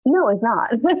No, it's not.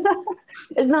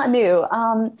 It's not new.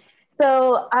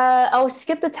 I'll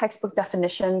skip the textbook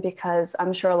definition because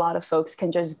I'm sure a lot of folks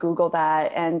can just Google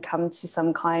that and come to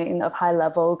some kind of high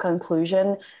level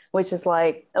conclusion, which is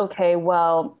like, okay,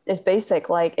 well, it's basic.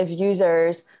 Like if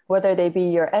users, whether they be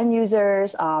your end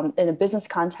users in a business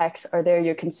context or they're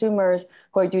your consumers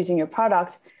who are using your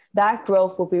products, that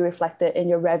growth will be reflected in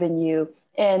your revenue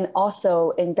and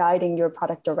also in guiding your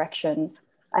product direction,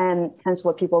 and hence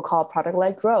what people call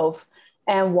product-led growth.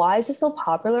 And why is it so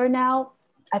popular now?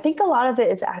 I think a lot of it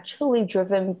is actually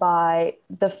driven by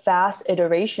the fast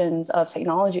iterations of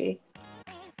technology.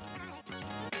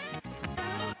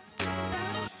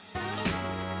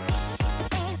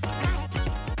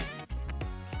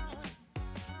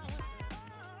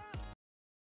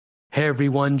 Hey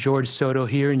everyone, George Soto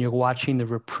here, and you're watching the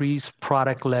Reprise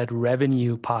Product Led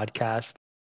Revenue podcast.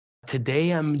 Today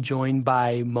I'm joined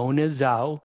by Mona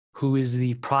Zhao, who is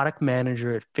the product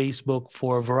manager at Facebook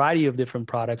for a variety of different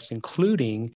products,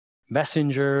 including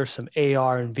Messenger, some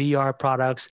AR and VR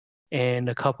products, and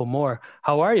a couple more.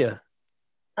 How are you?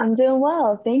 I'm doing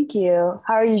well, thank you.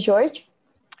 How are you, George?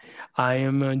 I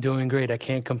am doing great. I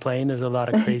can't complain. There's a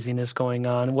lot of craziness going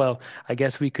on. Well, I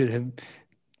guess we could have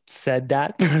said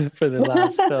that for the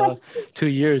last 2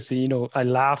 years. I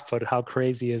laugh, but how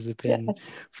crazy has it been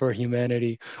Yes, for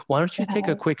humanity? Why don't you it take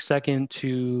a has. quick second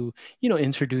to,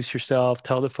 introduce yourself,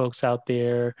 tell the folks out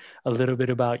there a little bit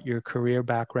about your career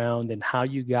background and how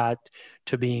you got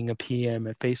to being a PM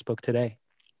at Facebook today.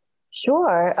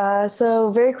 Sure.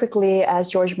 So very quickly, as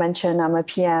George mentioned, I'm a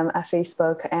PM at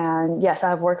Facebook, and yes,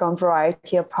 I've worked on a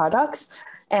variety of products.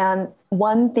 And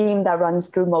one theme that runs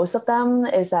through most of them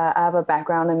is that I have a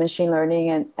background in machine learning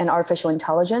and artificial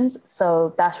intelligence.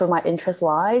 So that's where my interest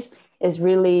lies, is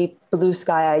really blue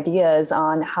sky ideas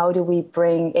on how do we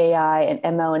bring AI and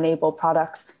ML enabled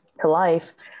products to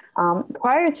life.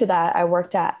 Prior to that, I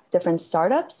worked at different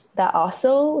startups that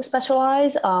also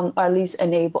specialize, or at least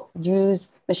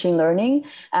use machine learning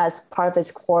as part of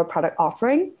its core product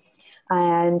offering,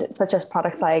 and such as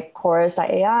products like Chorus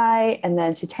AI, and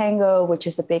then to Tango, which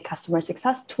is a big customer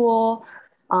success tool.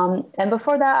 And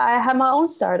before that, I had my own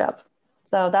startup.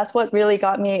 So that's what really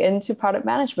got me into product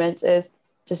management, is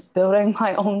just building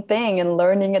my own thing and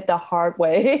learning it the hard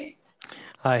way.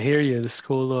 I hear you, the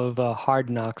school of hard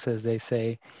knocks, as they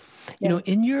say. Yes.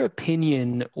 In your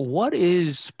opinion, what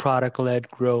is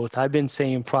product-led growth? I've been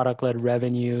saying product-led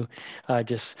revenue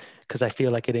just because I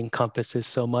feel like it encompasses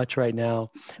so much right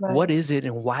now. What Right. is it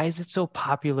and why is it so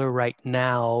popular right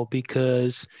now?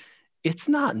 Because it's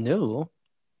not new.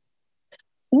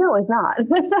 No, it's not.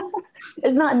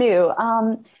 It's not new.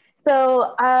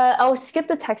 I'll skip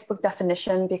the textbook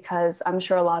definition because I'm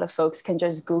sure a lot of folks can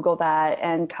just Google that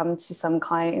and come to some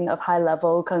kind of high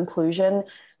level conclusion,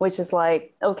 which is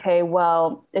like, okay,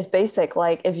 well, it's basic.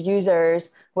 Like if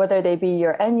users, whether they be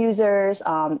your end users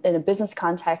in a business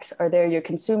context or they're your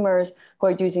consumers who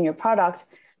are using your products,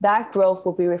 that growth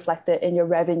will be reflected in your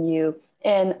revenue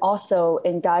and also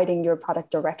in guiding your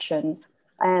product direction,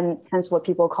 and hence what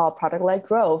people call product-led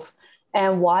growth.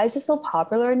 And why is it so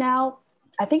popular now?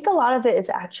 I think a lot of it is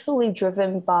actually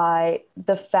driven by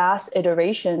the fast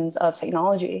iterations of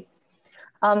technology.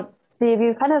 See, if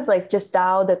you kind of like just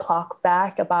dial the clock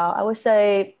back about, I would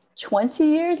say 20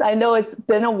 years, I know it's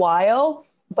been a while,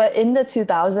 but in the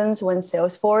 2000s when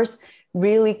Salesforce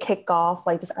really kicked off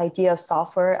like this idea of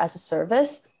software as a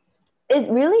service, it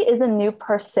really isn't new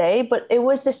per se, but it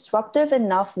was disruptive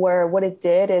enough where what it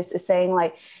did is saying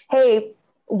like, hey,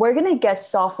 we're going to get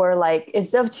software like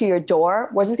instead of to your door,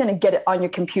 we're just going to get it on your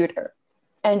computer.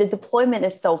 And the deployment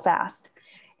is so fast.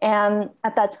 And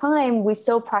at that time, we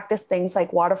still practice things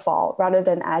like waterfall rather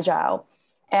than agile.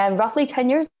 And roughly 10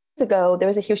 years ago, there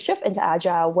was a huge shift into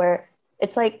agile where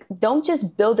it's like, don't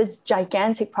just build this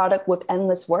gigantic product with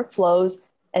endless workflows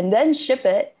and then ship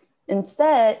it.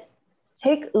 Instead,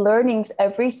 take learnings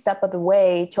every step of the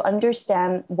way to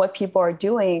understand what people are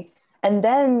doing and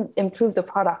then improve the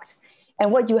product.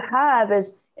 And what you have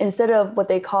is, instead of what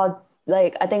they call,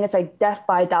 like, I think it's like death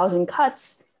by a thousand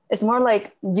cuts, it's more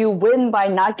like you win by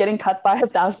not getting cut by a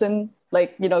thousand,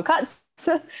 like, cuts.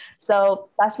 So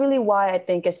that's really why I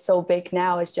think it's so big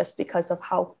now, is just because of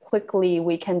how quickly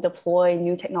we can deploy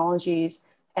new technologies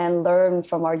and learn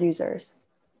from our users.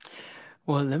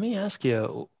 Well, let me ask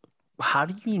you, how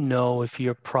do you know if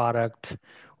your product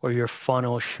or your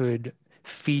funnel should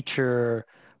feature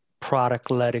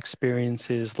product-led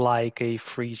experiences like a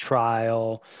free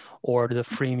trial or the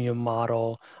freemium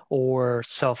model or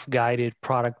self-guided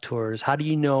product tours? How do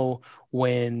you know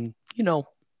when,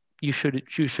 you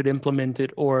should implement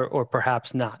it or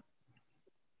perhaps not?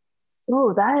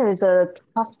 Oh, that is a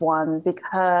tough one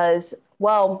because,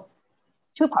 well,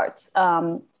 two parts.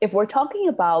 If we're talking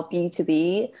about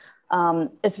B2B,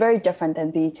 it's very different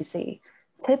than B2C.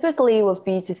 Typically, with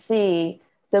B2C,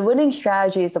 the winning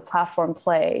strategy is a platform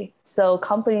play. So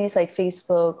companies like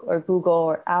Facebook or Google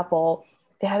or Apple,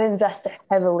 they have invested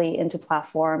heavily into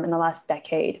platform in the last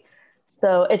decade.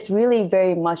 So it's really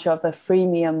very much of a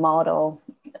freemium model,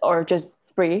 or just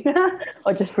free,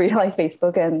 or just free like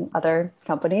Facebook and other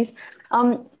companies.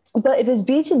 But if it's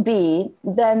B2B,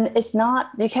 then it's not,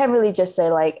 you can't really just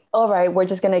say like, all right, we're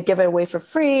just going to give it away for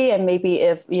free. And maybe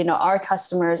if, our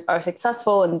customers are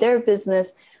successful in their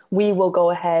business, we will go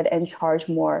ahead and charge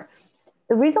more.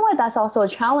 The reason why that's also a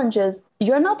challenge is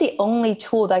you're not the only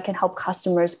tool that can help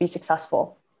customers be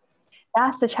successful.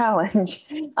 That's the challenge.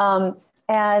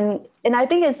 And I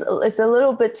think it's a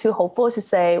little bit too hopeful to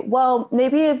say, well,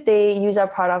 maybe if they use our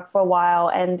product for a while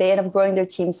and they end up growing their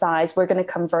team size, we're going to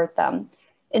convert them.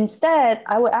 Instead,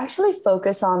 I would actually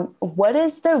focus on what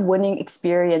is the winning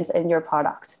experience in your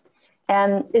product,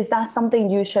 and is that something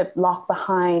you should lock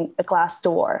behind a glass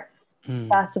door? Hmm.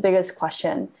 That's the biggest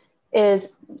question.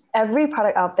 Is every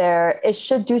product out there, it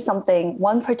should do something,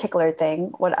 one particular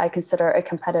thing, what I consider a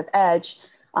competitive edge.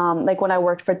 Like when I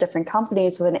worked for different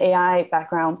companies with an AI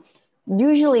background,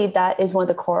 usually that is one of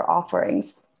the core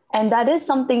offerings. And that is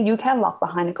something you can lock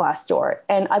behind a glass door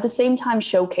and at the same time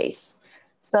showcase.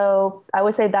 So I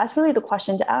would say that's really the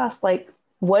question to ask, like,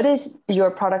 what is your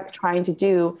product trying to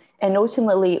do? And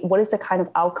ultimately, what is the kind of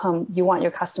outcome you want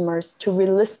your customers to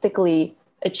realistically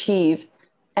achieve?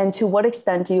 And to what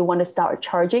extent do you want to start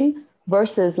charging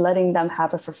versus letting them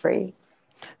have it for free?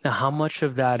 Now, how much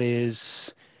of that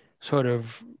is sort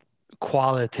of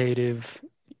qualitative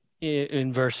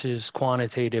in versus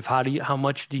quantitative? How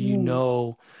much do you Mm.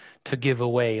 know to give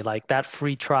away? Like that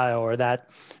free trial or that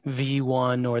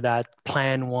V1 or that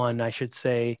plan one, I should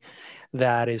say,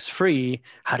 that is free.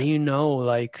 How do you know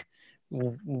like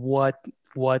what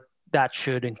that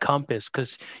should encompass?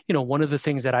 Because one of the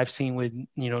things that I've seen with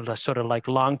the sort of like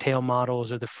long tail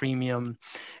models or the freemium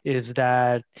is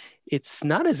that it's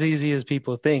not as easy as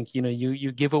people think.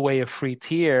 You give away a free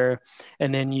tier,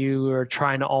 and then you are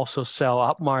trying to also sell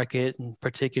upmarket and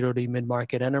particularly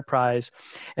mid-market enterprise,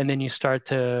 and then you start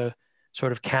to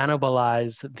sort of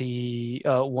cannibalize the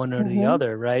one or the Mm-hmm.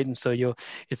 other, right? And so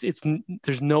it's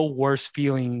there's no worse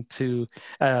feeling to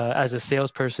as a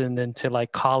salesperson than to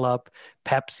like call up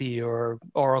Pepsi or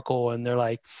Oracle and they're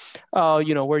like, oh,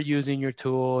 we're using your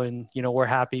tool and we're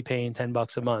happy paying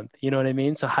 $10 a month. You know what I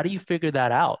mean? So how do you figure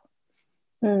that out?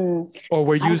 Mm. Or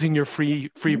we're I, using your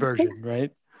free version,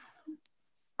 right?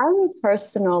 I'm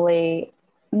personally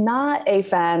not a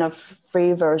fan of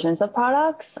free versions of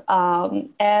products.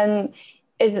 And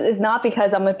it's not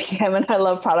because I'm a PM and I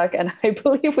love product and I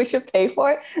believe we should pay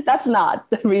for it. That's not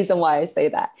the reason why I say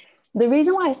that. The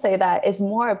reason why I say that is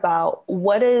more about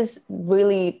what is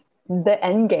really the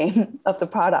end game of the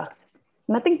product.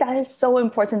 And I think that is so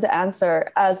important to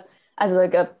answer as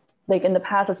like in the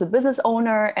past as a business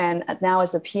owner and now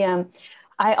as a PM.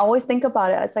 I always think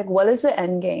about it as like, what is the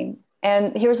end game?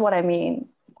 And here's what I mean.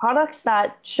 Products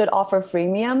that should offer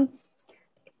freemium,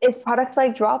 it's products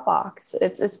like Dropbox.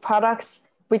 It's products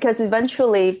because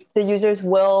eventually the users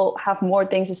will have more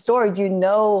things to store. You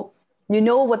know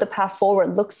what the path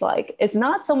forward looks like. It's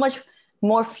not so much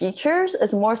more features,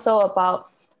 it's more so about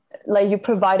like you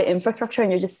provide an infrastructure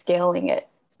and you're just scaling it.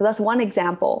 So that's one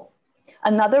example.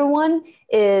 Another one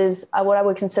is what I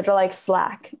would consider like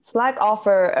Slack. Slack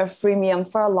offer a freemium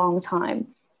for a long time.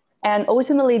 And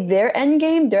ultimately, their end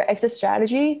game, their exit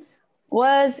strategy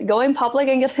was going public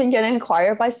and getting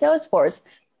acquired by Salesforce.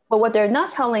 But what they're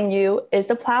not telling you is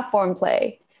the platform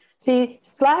play. See,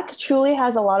 Slack truly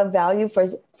has a lot of value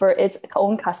for its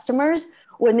own customers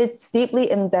when it's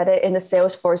deeply embedded in the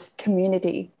Salesforce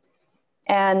community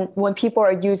and when people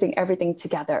are using everything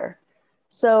together.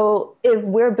 So if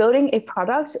we're building a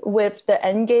product with the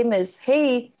end game is,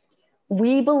 hey,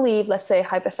 we believe, let's say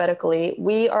hypothetically,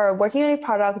 we are working on a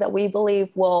product that we believe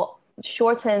will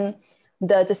shorten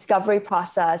the discovery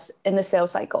process in the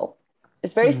sales cycle.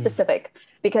 It's very Mm, specific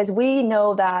because we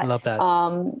know I that, love that.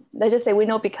 let's just say we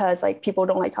know because like people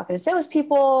don't like talking to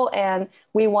salespeople and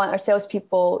we want our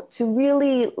salespeople to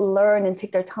really learn and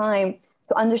take their time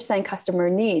to understand customer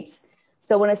needs.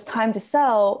 So when it's time to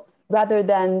sell, rather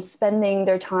than spending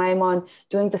their time on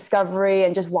doing discovery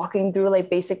and just walking through like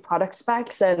basic product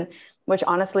specs and which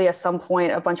honestly, at some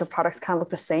point, a bunch of products kind of look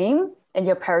the same and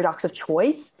your paradox of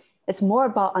choice. It's more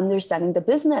about understanding the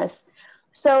business.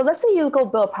 So let's say you go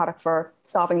build a product for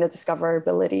solving the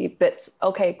discoverability bits.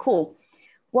 Okay, cool.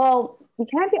 Well, you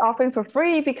can't be offering for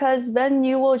free, because then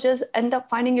you will just end up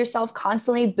finding yourself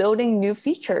constantly building new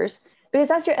features, because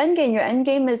that's your end game. Your end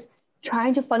game is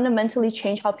trying to fundamentally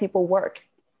change how people work.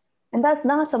 And that's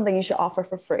not something you should offer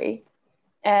for free.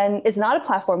 And it's not a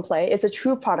platform play, it's a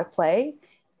true product play.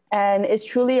 And it's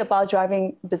truly about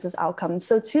driving business outcomes.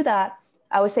 So to that,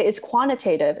 I would say it's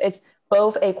quantitative. It's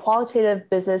both a qualitative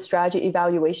business strategy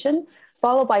evaluation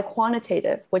followed by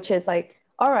quantitative, which is like,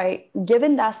 all right,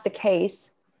 given that's the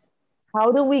case,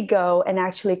 how do we go and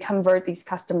actually convert these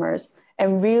customers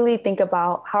and really think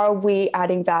about how are we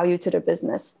adding value to their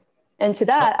business? And to Oh,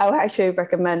 that, I would actually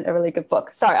recommend a really good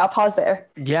book. Sorry, I'll pause there.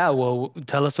 yeah, well,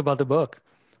 tell us about the book.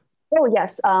 Oh,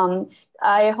 yes.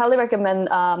 I highly recommend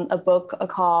a book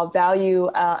called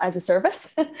Value as a Service,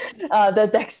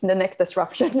 the next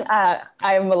disruption. I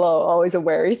am a little always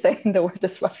wary saying the word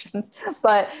disruption.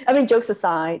 But I mean, jokes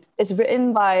aside, it's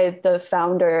written by the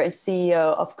founder and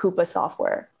CEO of Coupa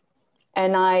Software.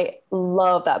 And I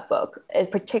love that book, in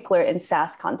particular in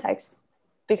SaaS context,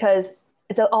 because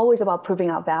it's always about proving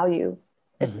out value.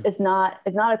 Mhm. It's not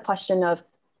a question of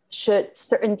should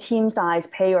certain team size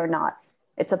pay or not.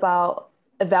 It's about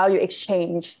a value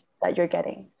exchange that you're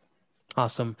getting.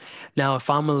 Awesome. Now, if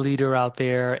I'm a leader out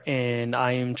there and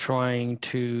I am trying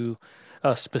to,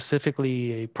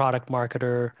 specifically a product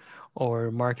marketer or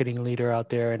marketing leader out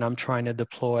there, and I'm trying to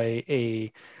deploy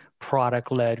a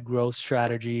product-led growth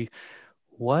strategy,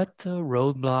 what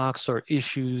roadblocks or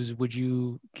issues would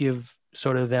you give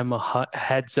sort of them a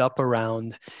heads up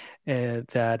around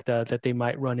that they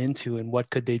might run into, and what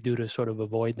could they do to sort of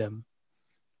avoid them?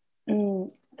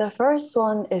 The first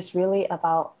one is really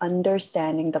about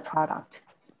understanding the product.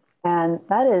 And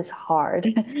that is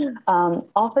hard.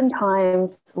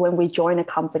 Oftentimes, when we join a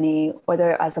company,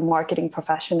 whether as a marketing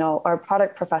professional or a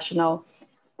product professional,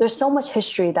 there's so much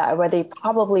history that already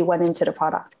probably went into the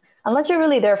product. Unless you're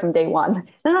really there from day one,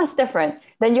 then that's different.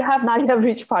 Then you have not yet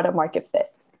reached product market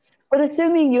fit. But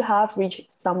assuming you have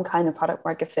reached some kind of product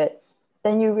market fit,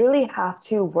 then you really have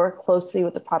to work closely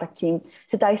with the product team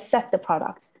to dissect the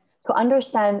product, to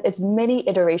understand its many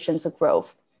iterations of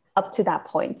growth up to that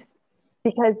point,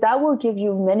 because that will give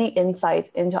you many insights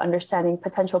into understanding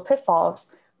potential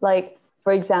pitfalls, like,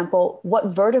 for example, what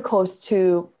verticals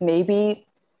to maybe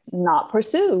not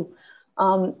pursue.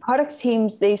 Product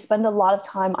teams, they spend a lot of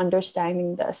time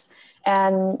understanding this.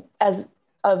 And as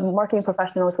marketing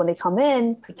professionals, when they come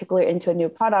in, particularly into a new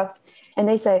product, and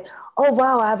they say, oh,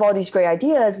 wow, I have all these great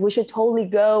ideas. We should totally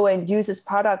go and use this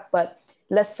product. But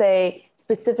let's say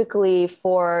specifically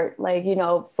for like,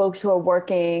 folks who are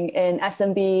working in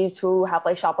SMBs who have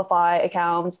like Shopify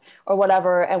accounts or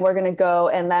whatever, and we're going to go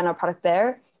and land our product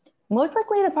there. Most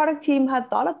likely the product team had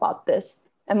thought about this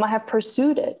and might have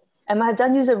pursued it and might have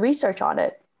done user research on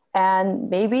it. And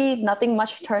maybe nothing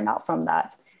much turned out from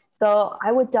that. So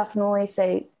I would definitely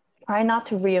say, try not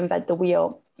to reinvent the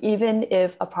wheel, even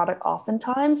if a product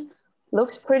oftentimes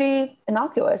looks pretty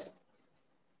innocuous.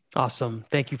 Awesome.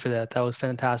 Thank you for that. That was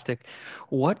fantastic.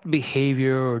 What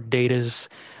behavior or data,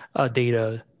 I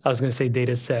was going to say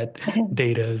data set,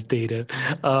 data is data,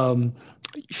 um,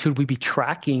 should we be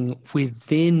tracking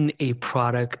within a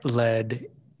product-led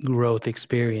growth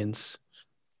experience?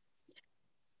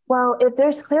 Well, if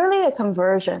there's clearly a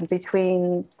conversion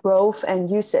between growth and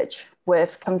usage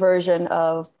with conversion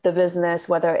of the business,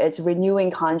 whether it's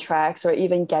renewing contracts or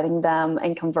even getting them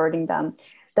and converting them,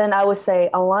 then I would say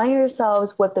align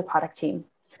yourselves with the product team.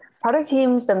 Product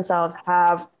teams themselves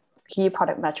have key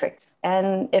product metrics.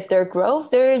 And if they're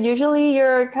growth, they're usually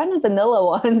your kind of vanilla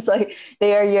ones. Like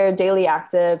they are your daily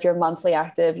active, your monthly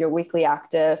active, your weekly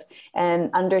active, and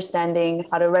understanding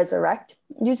how to resurrect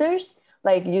users,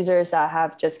 like users that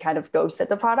have just kind of ghosted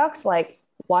the products. Like,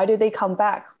 why do they come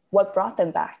back? What brought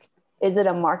them back? Is it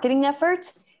a marketing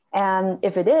effort? And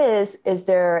if it is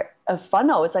there a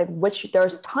funnel? It's like, which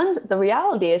there's tons. The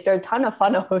reality is there are a ton of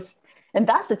funnels. And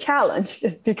that's the challenge,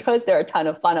 is because there are a ton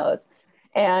of funnels.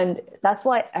 And that's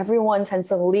why everyone tends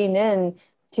to lean in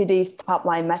to these top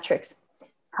line metrics.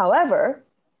 However,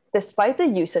 despite the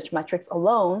usage metrics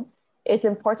alone, it's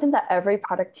important that every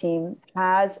product team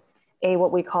has a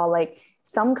what we call like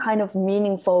some kind of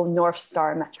meaningful North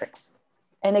Star metrics.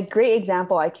 And a great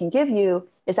example I can give you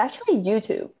is actually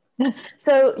YouTube.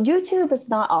 So YouTube is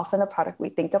not often a product we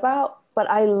think about, but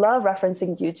I love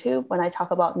referencing YouTube when I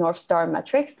talk about North Star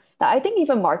metrics that I think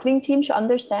even marketing teams should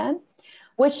understand,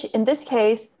 which in this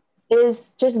case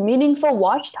is just meaningful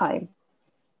watch time.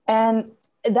 And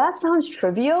that sounds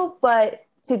trivial, but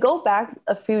to go back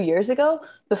a few years ago,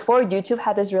 before YouTube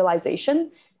had this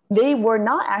realization, they were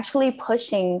not actually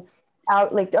pushing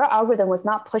out, like their algorithm was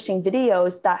not pushing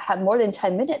videos that had more than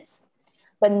 10 minutes.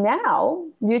 But now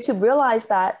YouTube realized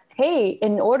that, hey,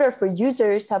 in order for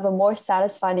users to have a more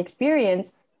satisfying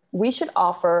experience, we should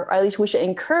offer, or at least we should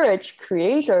encourage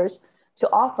creators to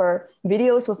offer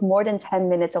videos with more than 10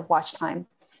 minutes of watch time.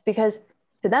 Because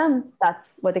to them,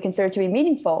 that's what they consider to be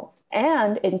meaningful.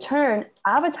 And in turn,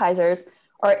 advertisers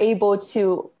are able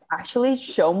to actually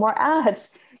show more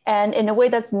ads, and in a way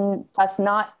that's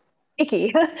not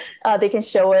icky. They can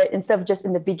show it instead of just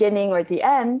in the beginning or at the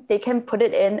end, they can put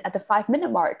it in at the 5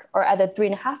 minute mark or at the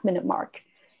 3.5 minute mark.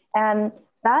 And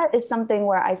that is something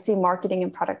where I see marketing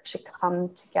and product should come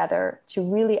together to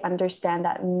really understand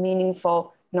that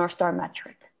meaningful North Star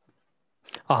metric.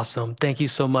 Awesome. Thank you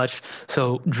so much.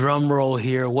 So drum roll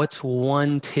here. What's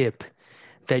one tip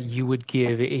that you would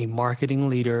give a marketing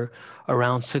leader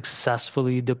around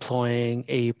successfully deploying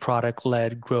a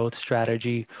product-led growth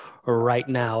strategy right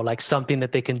now, like something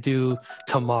that they can do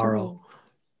tomorrow?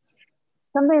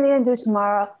 Something they can do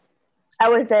tomorrow. I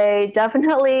would say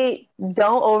definitely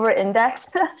don't over index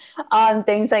on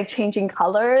things like changing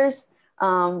colors,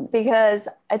 because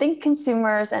I think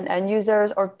consumers and end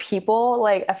users or people,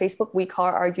 like at Facebook, we call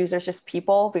our users just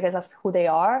people because that's who they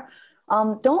are.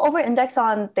 Don't over index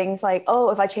on things like, oh,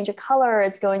 if I change a color,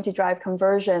 it's going to drive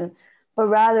conversion. But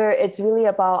rather, it's really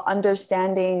about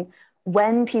understanding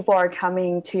when people are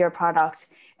coming to your product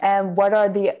and what are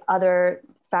the other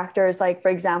factors. Like, for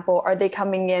example, are they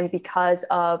coming in because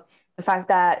of the fact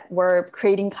that we're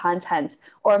creating content,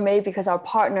 or maybe because our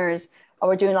partners, or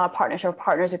we're doing a lot of partnership, our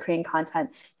partners are creating content.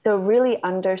 So really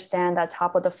understand that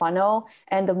top of the funnel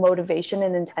and the motivation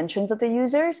and intentions of the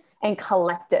users and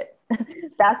collect it.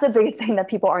 That's the biggest thing that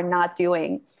people are not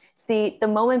doing. See, the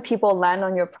moment people land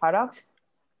on your product,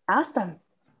 ask them.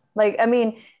 Like, I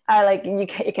mean,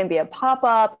 it can be a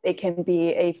pop-up, it can be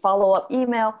a follow-up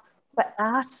email, but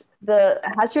ask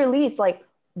your leads, like,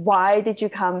 why did you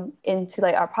come into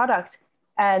like our product?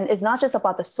 And it's not just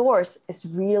about the source, it's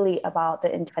really about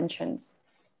the intentions.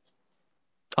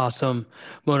 Awesome.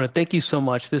 Mona, thank you so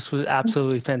much. This was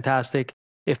absolutely fantastic.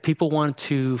 If people want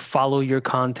to follow your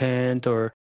content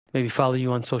or maybe follow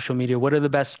you on social media, what are the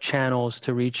best channels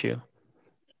to reach you?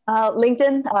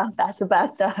 LinkedIn, that's the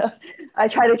best. I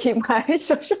try to keep my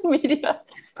social media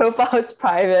profiles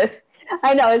private.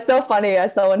 I know it's so funny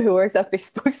as someone who works at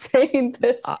Facebook saying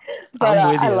this, I, but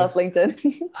I'm with I you. love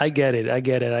LinkedIn. I get it. I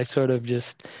get it. I sort of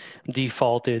just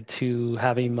defaulted to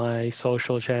having my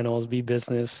social channels be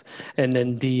business and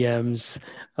then DMs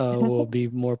will be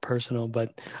more personal.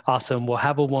 But awesome. Well,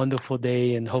 have a wonderful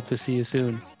day and hope to see you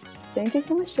soon. Thank you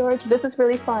so much, George. This is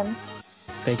really fun.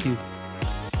 Thank you.